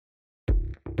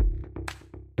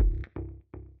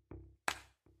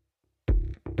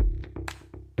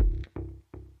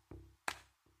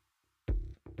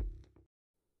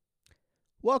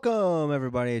Welcome,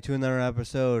 everybody, to another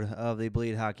episode of the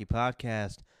Bleed Hockey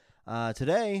Podcast.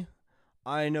 Today,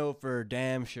 I know for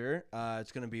damn sure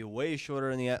it's going to be way shorter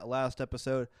than the last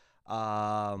episode.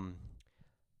 Um,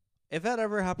 if that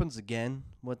ever happens again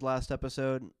with last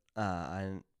episode,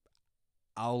 I'll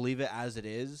leave it as it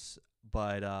is,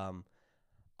 but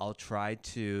I'll try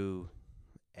to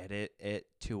edit it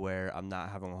to where I'm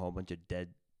not having a whole bunch of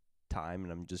dead time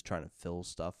and I'm just trying to fill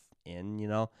stuff in.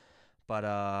 But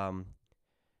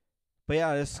But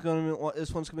yeah, this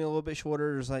one's gonna be a little bit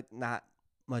shorter. There's like not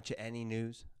much of any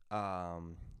news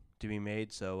to be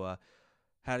made, so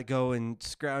had to go and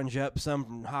scrounge up some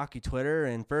from hockey Twitter.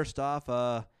 And first off,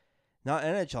 not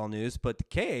NHL news, but the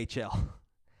KHL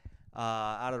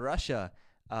out of Russia.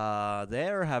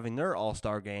 They're having their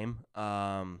All-Star game,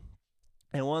 and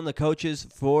one of the coaches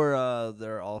for one of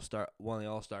the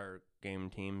All-Star game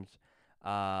teams,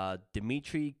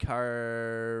 Dmitry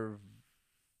Kartalnov,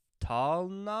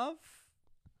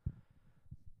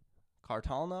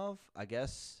 I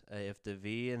guess, if the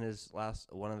V in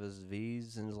one of his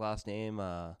V's in his last name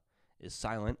is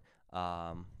silent,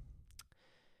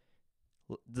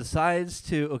 decides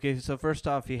to. Okay, so first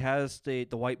off, he has the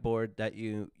whiteboard that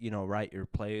you write your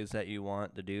plays that you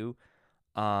want to do,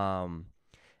 and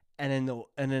then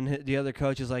the other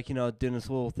coach is like doing this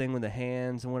little thing with the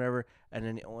hands and whatever, and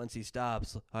then once he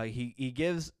stops,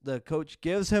 the coach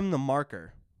gives him the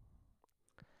marker.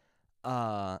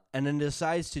 And then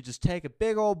decides to just take a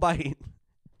big old bite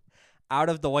out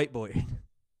of the whiteboard.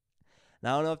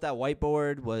 Now, I don't know if that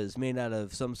whiteboard was made out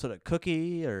of some sort of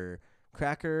cookie or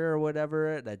cracker or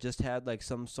whatever that just had like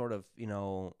some sort of,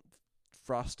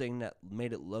 frosting that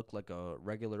made it look like a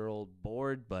regular old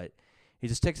board, but he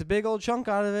just takes a big old chunk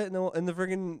out of it, and the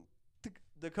friggin'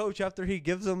 the coach, after he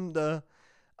gives him the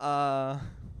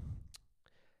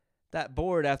that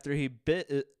board, after he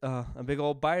bit a big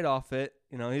old bite off it,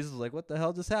 he's like, what the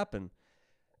hell just happened?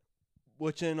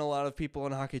 Which in a lot of people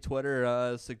on hockey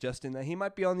Twitter suggesting that he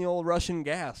might be on the old Russian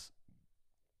gas,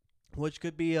 which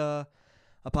could be a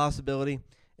possibility.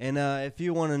 And if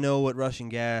you want to know what Russian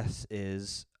gas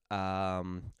is,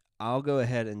 I'll go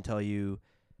ahead and tell you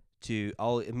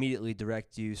I'll immediately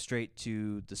direct you straight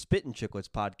to the Spittin' Chicklets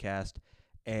podcast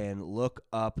and look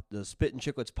up the Spittin'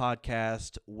 Chicklets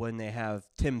podcast when they have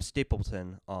Tim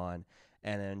Stapleton on,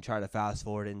 and then try to fast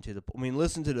forward into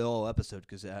listen to the whole episode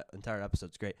because that entire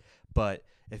episode's great. But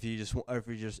if you're just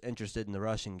interested in the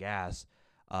Russian gas,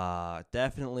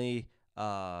 definitely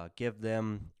give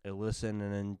them a listen,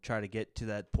 and then try to get to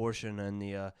that portion in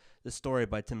the story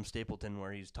by Tim Stapleton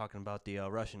where he's talking about the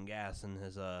Russian gas and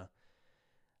his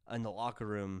in the locker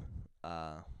room,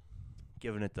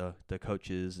 giving it the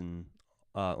coaches and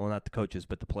not the coaches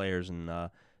but the players and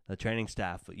the training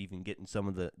staff, even getting some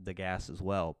of the gas as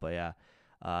well. But yeah,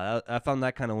 I found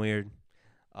that kind of weird.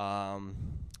 Other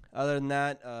than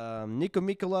that, Niko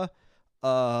Mikkola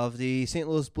of the St.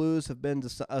 Louis Blues have been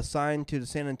assigned to the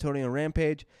San Antonio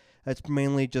Rampage. That's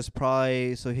mainly just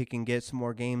probably so he can get some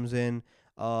more games in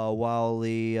while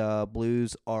the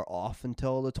Blues are off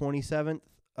until the 27th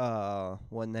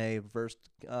when they verse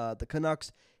the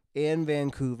Canucks in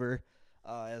Vancouver,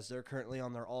 as they're currently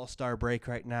on their All-Star break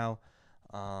right now.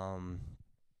 And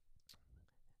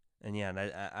yeah,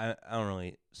 I don't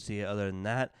really see it other than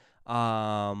that.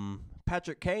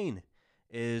 Patrick Kane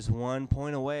is 1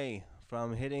 point away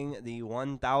from hitting the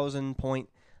 1,000 point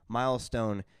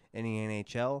milestone in the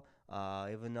NHL.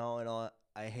 Even though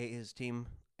I hate his team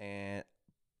and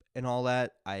all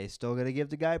that, I still gotta give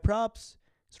the guy props.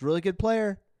 He's a really good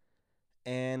player,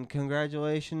 and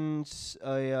congratulations,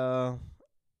 a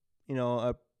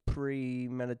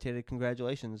premeditated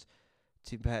congratulations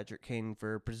to Patrick Kane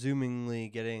for presumably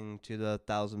getting to the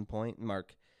 1,000 point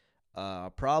mark,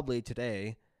 probably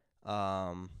today,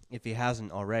 if he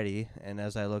hasn't already. And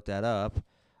as I looked that up,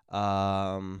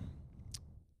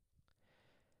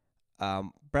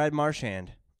 Brad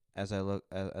Marchand, as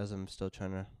I'm still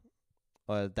trying to.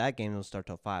 That game will start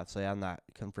till 5, so yeah, I'm not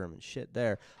confirming shit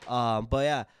there. But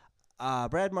yeah,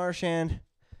 Brad Marchand.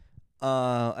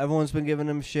 Everyone's been giving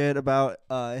him shit about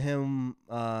him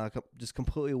just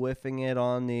completely whiffing it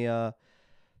on the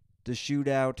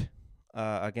shootout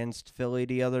against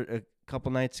Philly a couple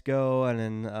nights ago, and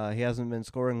then he hasn't been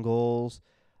scoring goals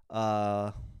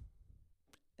in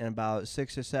about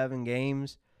 6 or 7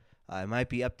 games. It might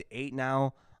be up to 8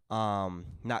 now,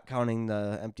 not counting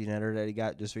the empty netter that he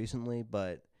got just recently,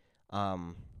 but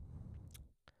I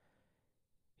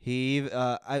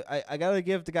gotta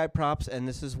give the guy props, and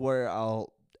this is where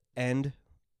I'll end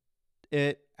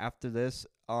it after this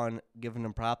on giving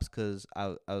him props, because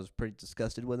I was pretty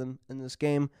disgusted with him in this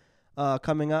game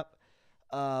coming up.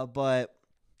 But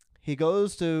he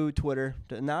goes to Twitter.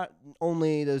 Not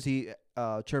only does he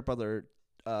chirp other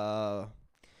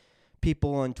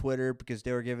people on Twitter because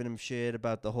they were giving him shit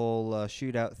about the whole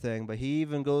shootout thing, but he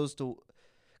even goes to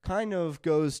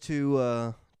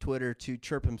Twitter to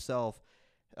chirp himself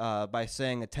by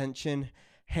saying, "Attention,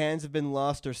 hands have been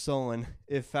lost or stolen.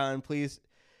 If found, please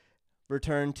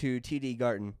return to TD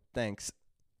Garden. Thanks."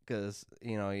 Because,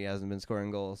 he hasn't been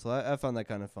scoring goals. So I found that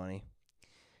kind of funny.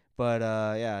 But,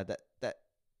 yeah,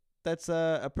 that's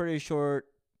a pretty short,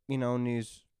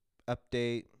 news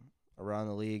update around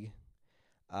the league.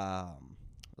 At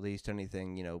least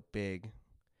anything, big,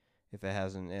 if it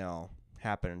hasn't,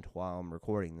 happened while I'm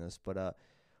recording this. But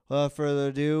without further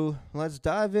ado, let's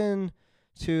dive in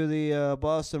to the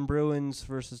Boston Bruins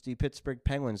versus the Pittsburgh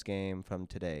Penguins game from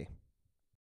today.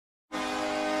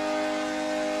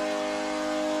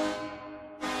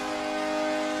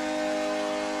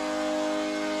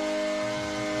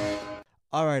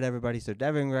 All right, everybody. So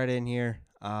diving right in here,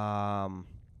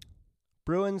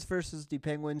 Bruins versus the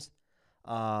Penguins.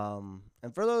 And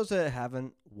for those that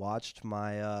haven't watched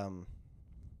my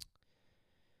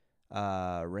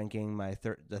ranking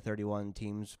the 31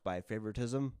 teams by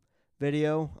favoritism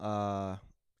video,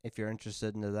 if you're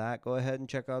interested into that, go ahead and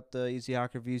check out the Easy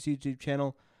Hockey Reviews YouTube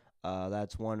channel.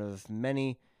 That's one of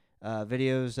many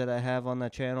videos that I have on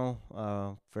that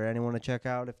channel for anyone to check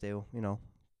out if they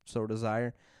so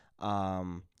desire.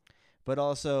 But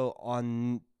also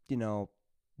on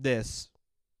this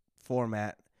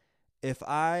format, if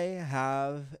I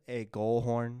have a goal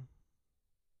horn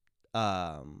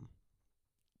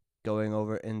going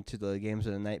over into the games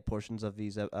of the night portions of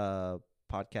these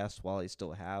podcasts while I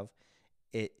still have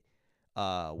it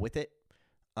with it,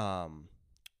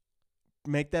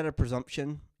 make that a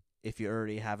presumption if you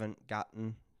already haven't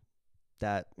gotten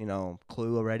that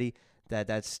clue already that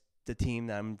that's the team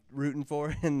that I'm rooting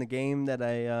for in the game that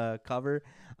I cover.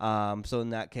 So in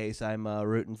that case, I'm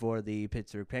rooting for the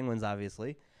Pittsburgh Penguins,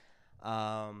 obviously.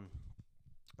 And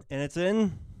it's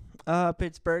in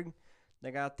Pittsburgh. They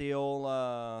got the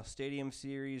old Stadium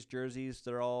Series jerseys.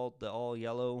 They're all the all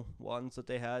yellow ones that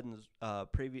they had in the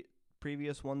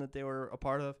previous one that they were a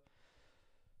part of.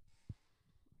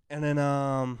 And then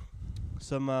a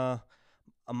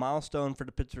milestone for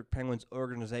the Pittsburgh Penguins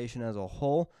organization as a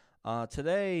whole.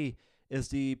 Today is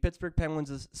the Pittsburgh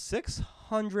Penguins'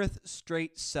 600th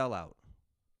straight sellout.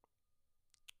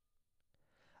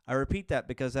 I repeat that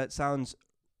because that sounds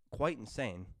quite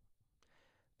insane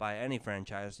by any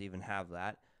franchise to even have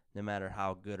that, no matter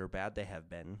how good or bad they have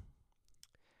been.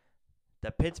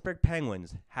 The Pittsburgh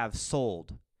Penguins have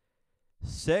sold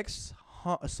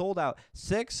out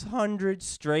 600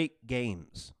 straight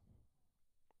games.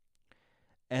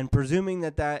 And presuming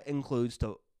that includes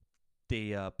the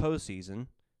postseason,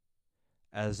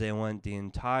 as they went the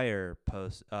entire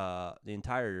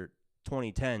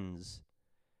 2010s,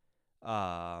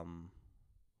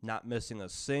 not missing a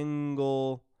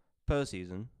single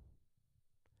postseason,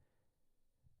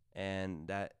 and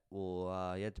that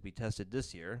will yet to be tested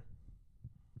this year.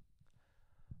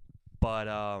 But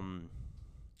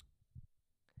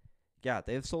yeah,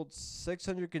 they've sold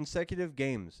 600 consecutive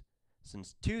games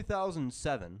since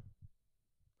 2007.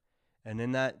 And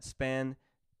in that span,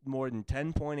 more than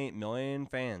 10.8 million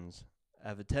fans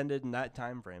have attended in that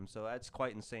time frame. So that's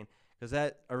quite insane. Because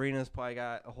that arena's probably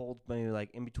got a hold maybe like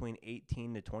in between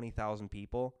 18 to 20,000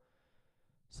 people.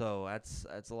 So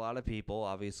that's a lot of people,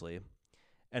 obviously.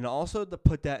 And also to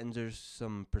put that into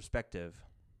some perspective,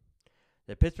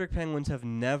 the Pittsburgh Penguins have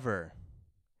never,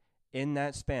 in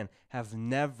that span,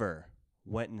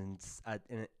 went in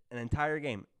an entire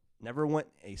game, never went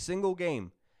a single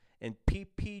game in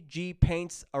PPG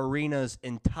Paints Arena's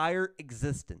entire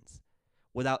existence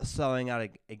without selling out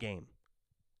a game.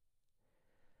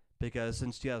 Because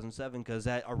since 2007, because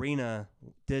that arena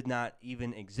did not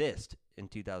even exist in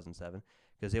 2007,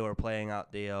 because they were playing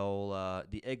out the old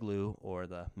the Igloo, or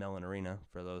the Mellon Arena,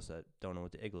 for those that don't know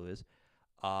what the Igloo is.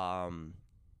 So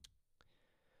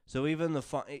even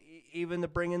the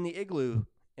bringing the Igloo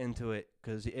into it,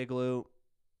 because the Igloo,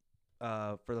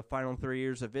 for the final 3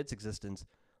 years of its existence,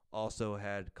 also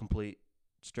had complete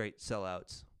straight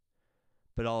sellouts.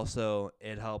 But also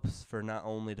it helps for not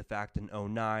only the fact in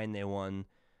 2009 they won,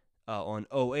 on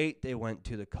 2008 they went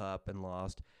to the Cup and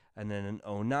lost, and then in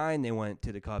 2009 they went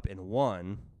to the Cup and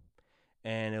won,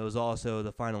 and it was also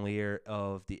the final year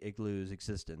of the Igloo's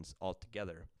existence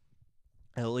altogether.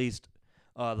 At least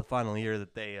the final year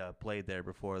that they played there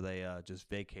before they just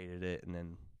vacated it and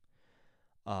then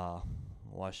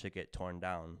watched it get torn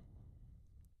down.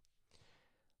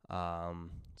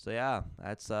 So yeah,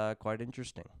 that's quite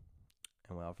interesting.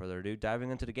 And without further ado, diving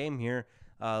into the game here,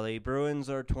 The Bruins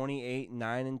are 28,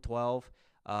 9, and 12.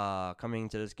 Coming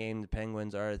into this game, the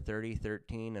Penguins are 30,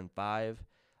 13, and 5.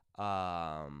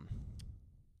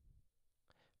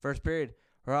 First period,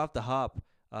 we're off the hop.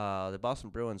 The Boston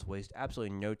Bruins waste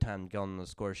absolutely no time to get on the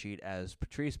score sheet as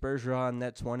Patrice Bergeron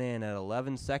nets one in at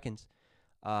 11 seconds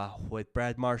with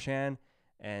Brad Marchand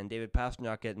and David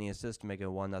Pastrnak getting the assist to make it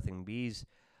 1-0 Bees.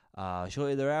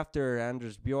 Shortly thereafter,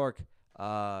 Anders Bjork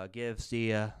gives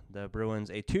the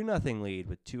Bruins a 2-0 lead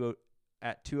with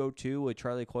 2:02 with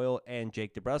Charlie Coyle and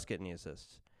Jake DeBrusk getting the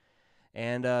assists.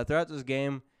 And throughout this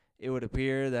game, it would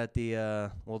appear that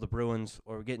the Bruins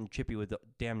were getting chippy with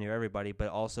damn near everybody, but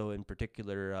also in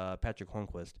particular Patrick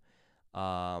Hornqvist,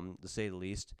 to say the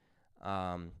least.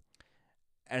 And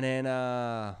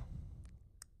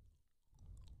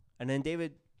then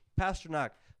David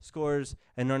Pastrnak scores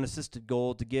an unassisted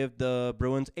goal to give the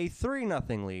Bruins a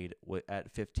 3-0 lead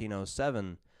at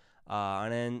 15:07.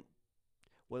 And then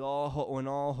when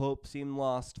all hope seemed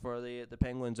lost for the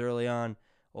Penguins early on,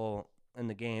 in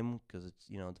the game, because it's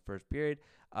the first period,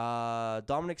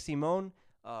 Dominic Simon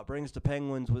brings the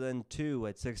Penguins within 2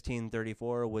 at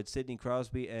 16:34 with Sidney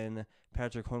Crosby and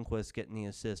Patrick Hornqvist getting the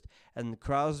assist. And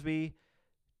Crosby,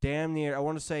 damn near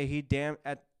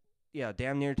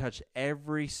touched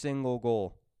every single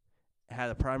goal. Had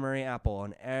a primary apple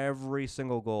on every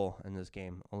single goal in this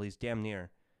game, at least damn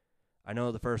near. I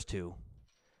know the first two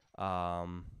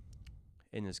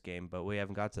in this game, but we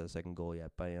haven't got to the second goal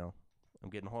yet. But I'm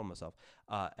getting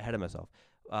ahead of myself.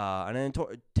 And then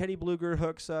Teddy Bluger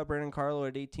hooks Brandon Carlo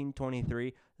at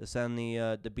 18:23 to send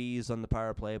the Bees on the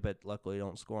power play, but luckily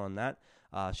don't score on that.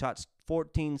 Shots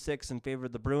 14-6 in favor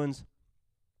of the Bruins.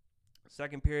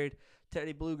 Second period,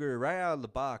 Teddy Bluger right out of the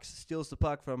box steals the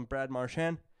puck from Brad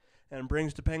Marchand and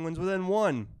brings the Penguins within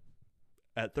 1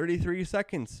 at 33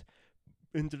 seconds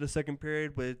into the second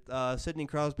period with Sidney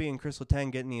Crosby and Chris Letang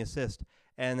getting the assist.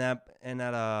 And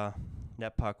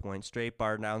that puck went straight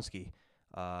Bardowski.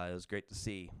 It was great to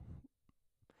see.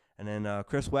 And then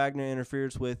Chris Wagner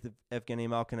interferes with Evgeny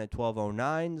Malkin at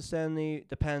 12:09 to send the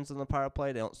Pens on the power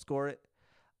play. They don't score it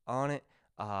on it.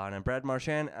 And then Brad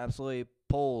Marchand absolutely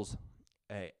pulls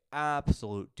a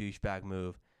absolute douchebag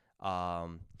move.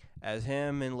 As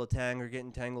him and Letang are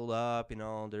getting tangled up,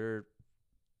 they're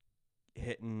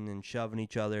hitting and shoving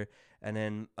each other. And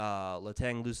then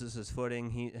Letang loses his footing.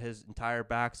 His entire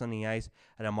back's on the ice,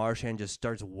 and then Marchand just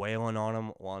starts wailing on him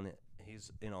while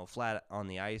he's flat on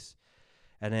the ice.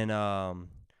 And then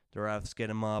the refs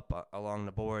get him up along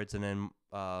the boards, and then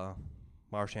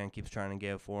Marchand keeps trying to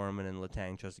get for him, and then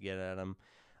Letang tries to get at him.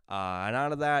 And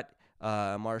out of that,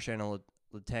 Marchand and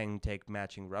Letang take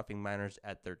matching roughing minors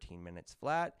at 13 minutes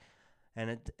flat.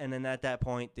 And then at that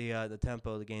point, the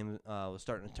tempo of the game was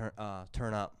starting to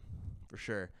turn up for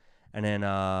sure. And then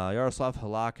Yaroslav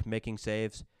Halak making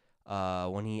saves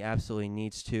when he absolutely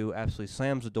needs to, absolutely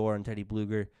slams the door on Teddy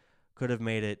Bluger. Could have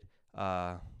made it,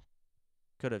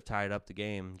 could have tied up the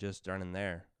game just running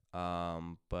there.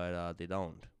 But they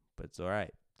don't. But it's all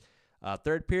right.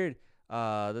 Third period,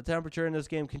 the temperature in this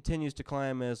game continues to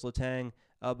climb as Letang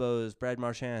elbows Brad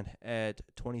Marchand at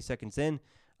 20 seconds in.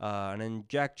 And then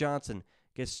Jack Johnson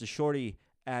gets to shorty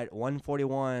at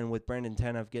 1:41 with Brandon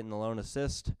Tanev getting the lone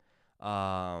assist.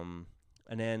 And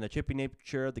then the chippy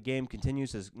nature of the game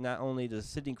continues as not only does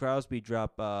Sidney Crosby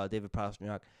drop David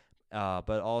Pastrnak,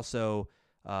 but also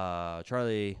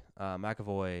Charlie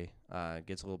McAvoy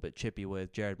gets a little bit chippy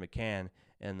with Jared McCann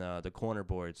and the corner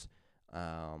boards,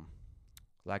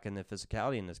 lacking the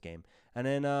physicality in this game. And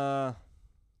then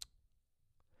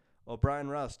Brian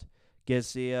Rust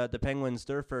gives the Penguins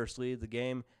their first lead of the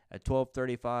game at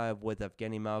 12:35 with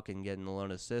Evgeny Malkin getting the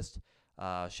lone assist.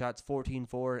 Shots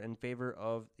 14-4 in favor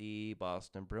of the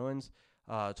Boston Bruins.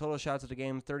 Total shots of the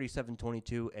game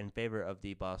 37-22 in favor of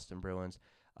the Boston Bruins.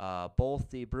 Both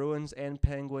the Bruins and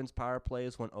Penguins power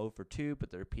plays went 0 for 2,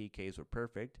 but their PKs were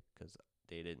perfect because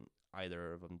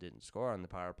either of them didn't score on the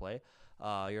power play.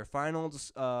 Your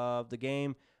finals of the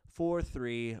game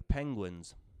 4-3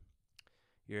 Penguins.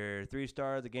 Your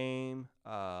 3-star of the game,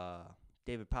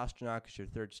 David Pastrnak is your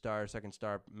 3rd star, 2nd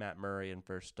star Matt Murray, and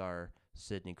 1st star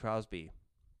Sidney Crosby.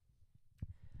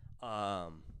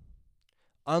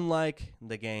 Unlike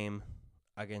the game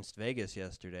against Vegas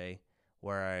yesterday,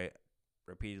 where I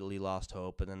repeatedly lost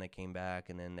hope, and then they came back,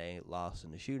 and then they lost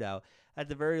in the shootout, at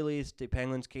the very least, the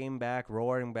Penguins came back,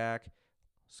 roaring back,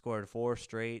 scored 4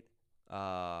 straight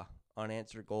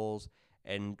unanswered goals,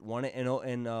 and won it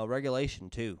in regulation,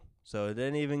 too. So it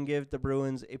didn't even give the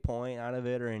Bruins a point out of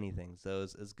it or anything. So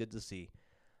it's good to see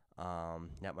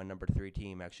that my number 3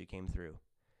 team actually came through.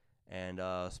 And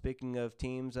speaking of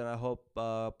teams that I hope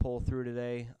pull through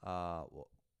today,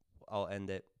 I'll end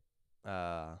it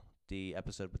the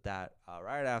episode with that.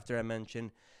 Right after I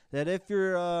mention that if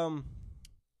you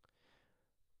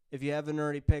haven't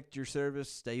already picked your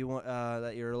service that you want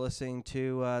that you're listening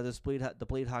to the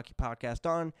Bleed Hockey Podcast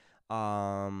on,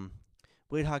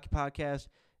 Bleed Hockey Podcast.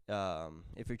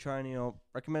 If you're trying to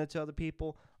recommend it to other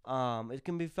people, it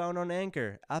can be found on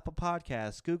Anchor, Apple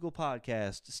Podcasts, Google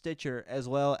Podcasts, Stitcher, as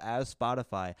well as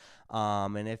Spotify.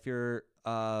 And if you're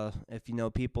if you know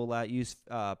people that use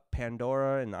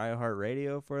Pandora and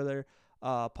iHeartRadio for their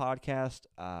podcast,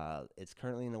 it's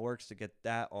currently in the works to get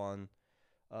that on.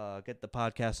 Get the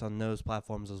podcast on those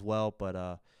platforms as well,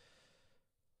 but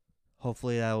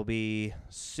hopefully that will be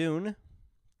soon.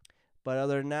 But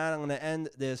other than that, I'm going to end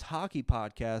this hockey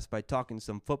podcast by talking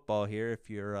some football here.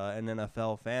 If you're an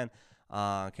NFL fan,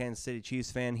 Kansas City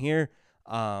Chiefs fan here,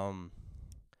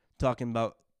 talking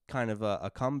about kind of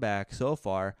a comeback so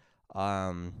far,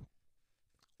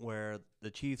 where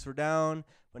the Chiefs were down,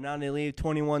 but now they lead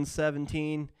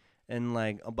 21-17. In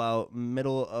like about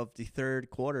middle of the third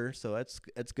quarter, so it's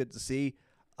good to see,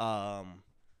 and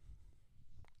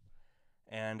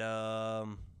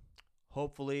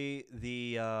hopefully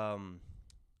the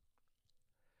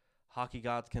hockey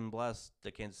gods can bless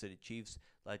the Kansas City Chiefs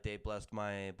like they blessed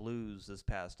my Blues this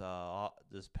past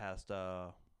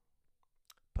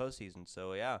postseason.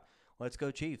 So yeah, let's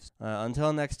go Chiefs.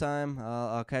 Until next time,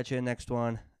 I'll catch you in the next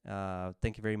one.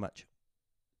 Thank you very much.